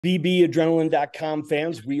BBadrenaline.com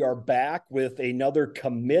fans, we are back with another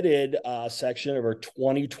committed section of our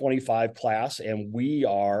 2025 class, and we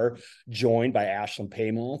are joined by Ashlyn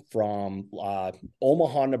Paymal from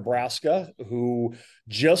Omaha, Nebraska, who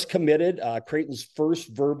just committed Creighton's first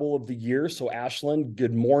verbal of the year. So, Ashlyn,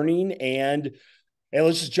 good morning, and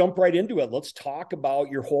let's just jump right into it. Let's talk about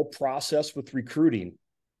your whole process with recruiting.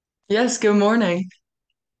 Yes, good morning.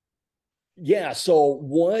 Yeah, so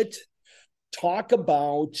what talk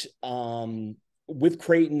about with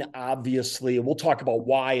Creighton, obviously, we'll talk about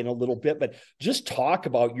why in a little bit, but just talk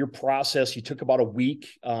about your process. You took about a week,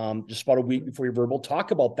 just about a week before your verbal.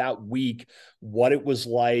 Talk about that week, what it was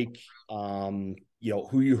like, who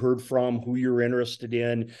you heard from, who you're interested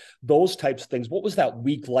in, those types of things. What was that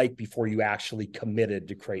week like before you actually committed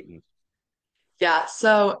to Creighton? Yeah,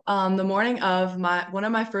 so the morning of my one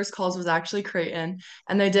of my first calls was actually Creighton,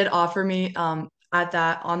 and they did offer me at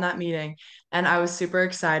that on that meeting, and I was super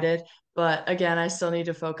excited. But again, I still need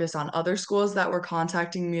to focus on other schools that were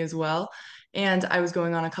contacting me as well. And I was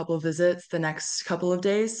going on a couple of visits the next couple of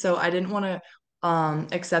days, so I didn't want to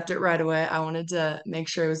accept it right away. I wanted to make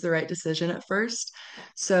sure it was the right decision at first.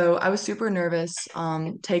 So I was super nervous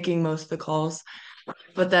taking most of the calls.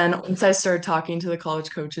 But then once I started talking to the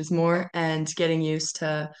college coaches more and getting used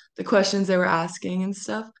to the questions they were asking and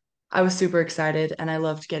stuff, I was super excited and I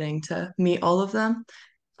loved getting to meet all of them.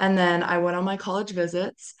 And then I went on my college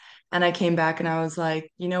visits and I came back and I was like,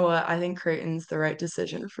 you know what? I think Creighton's the right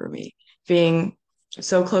decision for me, being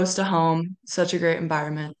so close to home, such a great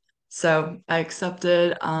environment. So I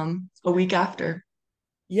accepted a week after.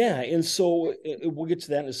 Yeah, and so we'll get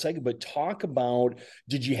to that in a second, but talk about,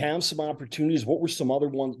 did you have some opportunities? What were some other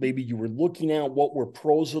ones maybe you were looking at? What were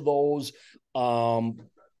pros of those? Um,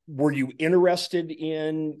 were you interested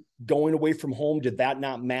in going away from home? Did that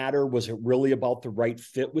not matter? Was it really about the right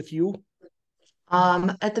fit with you?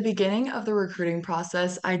 At the beginning of the recruiting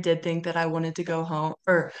process, I did think that I wanted to go home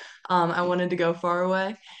or I wanted to go far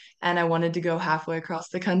away and I wanted to go halfway across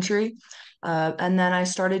the country. And then I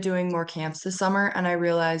started doing more camps this summer and I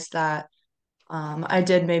realized that I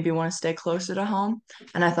did maybe want to stay closer to home.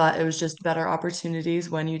 And I thought it was just better opportunities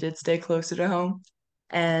when you did stay closer to home.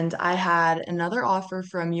 And I had another offer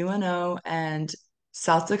from UNO and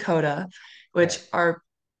South Dakota, Okay. which are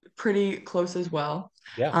pretty close as well,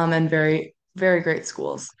 Yeah. and very, very great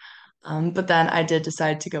schools. But then I did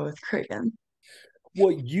decide to go with Creighton.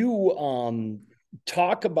 Well, you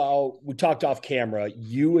talk about, we talked off camera,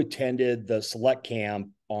 you attended the select camp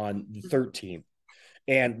on the 13th.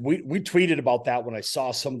 And we tweeted about that when I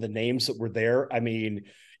saw some of the names that were there. I mean,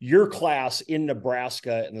 your class in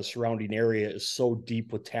Nebraska and the surrounding area is so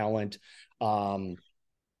deep with talent. Um,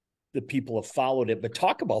 the people have followed it, but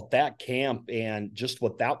talk about that camp and just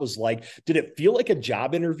what that was like. Did it feel like a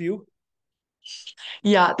job interview?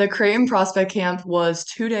 Yeah, the Creighton Prospect Camp was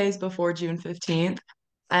 2 days before June 15th,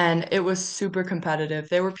 and it was super competitive.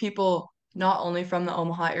 There were people not only from the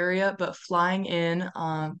Omaha area, but flying in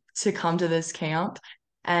to come to this camp,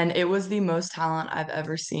 and it was the most talent I've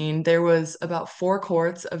ever seen. There was about four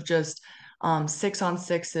courts of just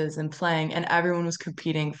 6-on-6s and playing, and everyone was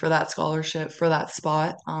competing for that scholarship, for that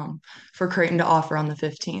spot, for Creighton to offer on the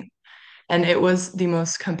 15th. And it was the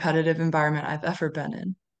most competitive environment I've ever been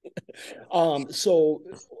in. So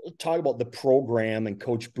talk about the program and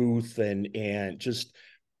Coach Booth and just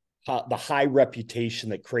the high reputation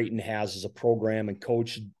that Creighton has as a program and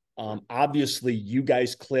coach. Obviously, you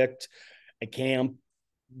guys clicked at camp.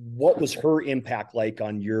 What was her impact like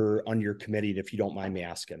on your committee, if you don't mind me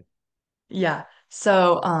asking? Yeah.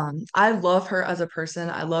 So I love her as a person.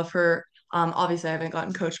 I love her. Obviously I haven't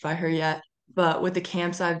gotten coached by her yet, but with the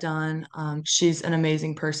camps I've done, she's an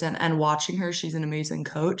amazing person and watching her, she's an amazing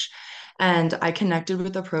coach. And I connected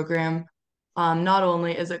with the program. Not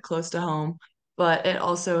only is it close to home, but it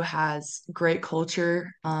also has great culture,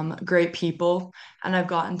 great people, and I've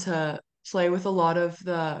gotten to play with a lot of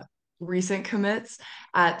the recent commits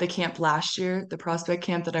at the camp last year, the prospect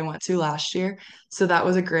camp that I went to last year. So that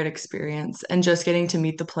was a great experience. And just getting to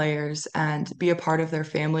meet the players and be a part of their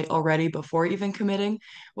family already before even committing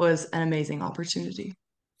was an amazing opportunity.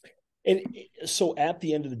 And so at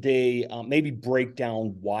the end of the day, maybe break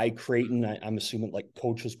down why Creighton. I'm assuming like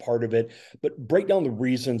coach was part of it, but break down the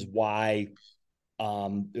reasons why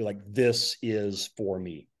like this is for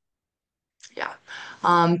me. Yeah.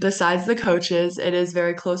 Besides the coaches, it is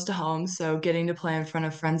very close to home. So getting to play in front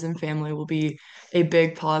of friends and family will be a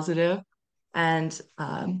big positive. And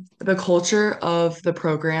the culture of the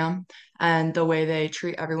program and the way they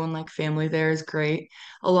treat everyone like family there is great,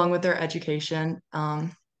 along with their education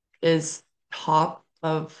is top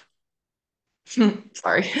of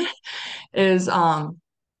sorry is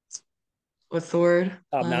what's the word?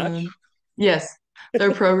 Top notch. Yes,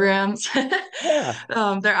 their programs,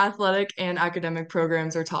 Yeah. their athletic and academic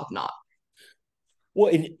programs are top notch.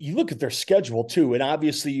 Well, and you look at their schedule too, and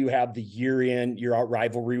obviously you have the year in, year out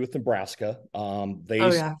rivalry with Nebraska. Oh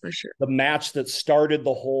yeah, for sure. The match that started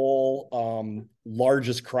the whole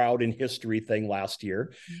largest crowd in history thing last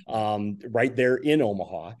year, right there in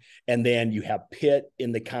Omaha. And then you have Pitt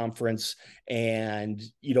in the conference, and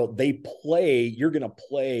you're going to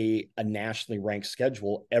play a nationally ranked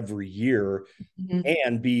schedule every year Mhm.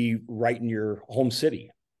 and be right in your home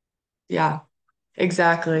city. Yeah,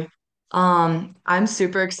 exactly. I'm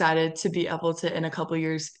super excited to be able to, in a couple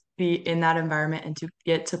years, be in that environment and to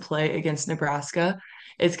get to play against Nebraska.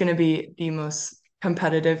 It's going to be the most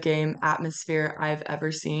competitive game atmosphere I've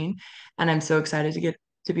ever seen, and I'm so excited to get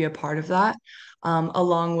to be a part of that.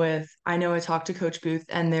 Along with, I know I talked to Coach Booth,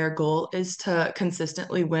 and their goal is to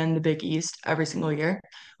consistently win the Big East every single year,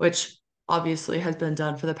 which obviously has been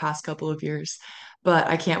done for the past couple of years. But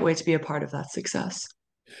I can't wait to be a part of that success.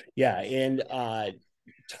 Yeah, and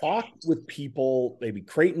talk with people, maybe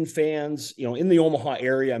Creighton fans, in the Omaha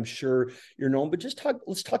area. I'm sure you're known, but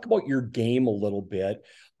let's talk about your game a little bit.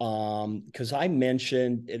 Because I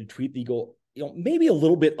mentioned in a tweet that you go, maybe a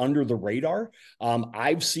little bit under the radar.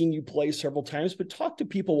 I've seen you play several times, but talk to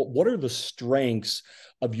people. What are the strengths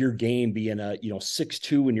of your game being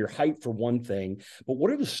 6'2" and your height for one thing, but what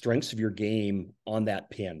are the strengths of your game on that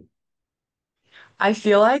pin? I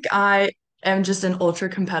feel like I am just an ultra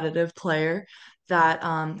competitive player that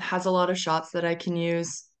has a lot of shots that I can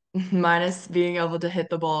use, minus being able to hit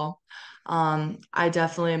the ball. I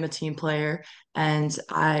definitely am a team player and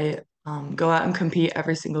I go out and compete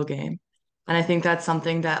every single game. And I think that's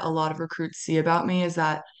something that a lot of recruits see about me is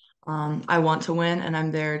that I want to win and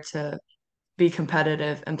I'm there to be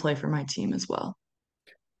competitive and play for my team as well.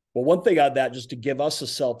 Well, one thing on that, just to give us a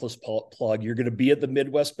selfless plug, you're going to be at the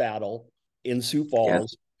Midwest Battle in Sioux Yeah.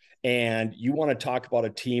 Falls, and you want to talk about a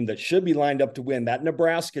team that should be lined up to win. That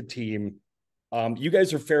Nebraska team, you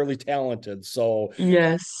guys are fairly talented, so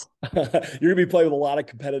Yes. you're going to be playing with a lot of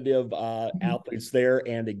competitive Mhm. athletes there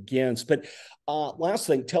and against. But last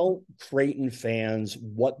thing, tell Creighton fans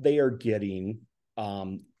what they are getting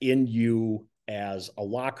in you as a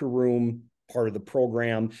locker room part of the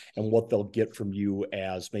program and what they'll get from you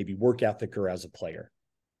as maybe work ethic or as a player.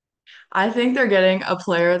 I think they're getting a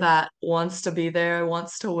player that wants to be there,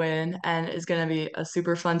 wants to win, and is going to be a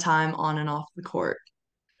super fun time on and off the court.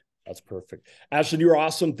 That's perfect. Ashlyn, you're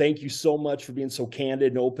awesome. Thank you so much for being so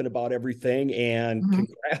candid and open about everything. And Mhm.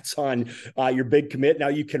 congrats on your big commit. Now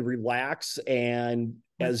you can relax and,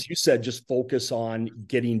 as you said, just focus on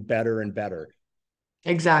getting better and better.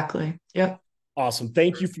 Exactly. Yep. Awesome.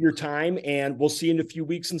 Thank you for your time. And we'll see you in a few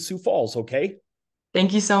weeks in Sioux Falls. Okay.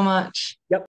 Thank you so much. Yep.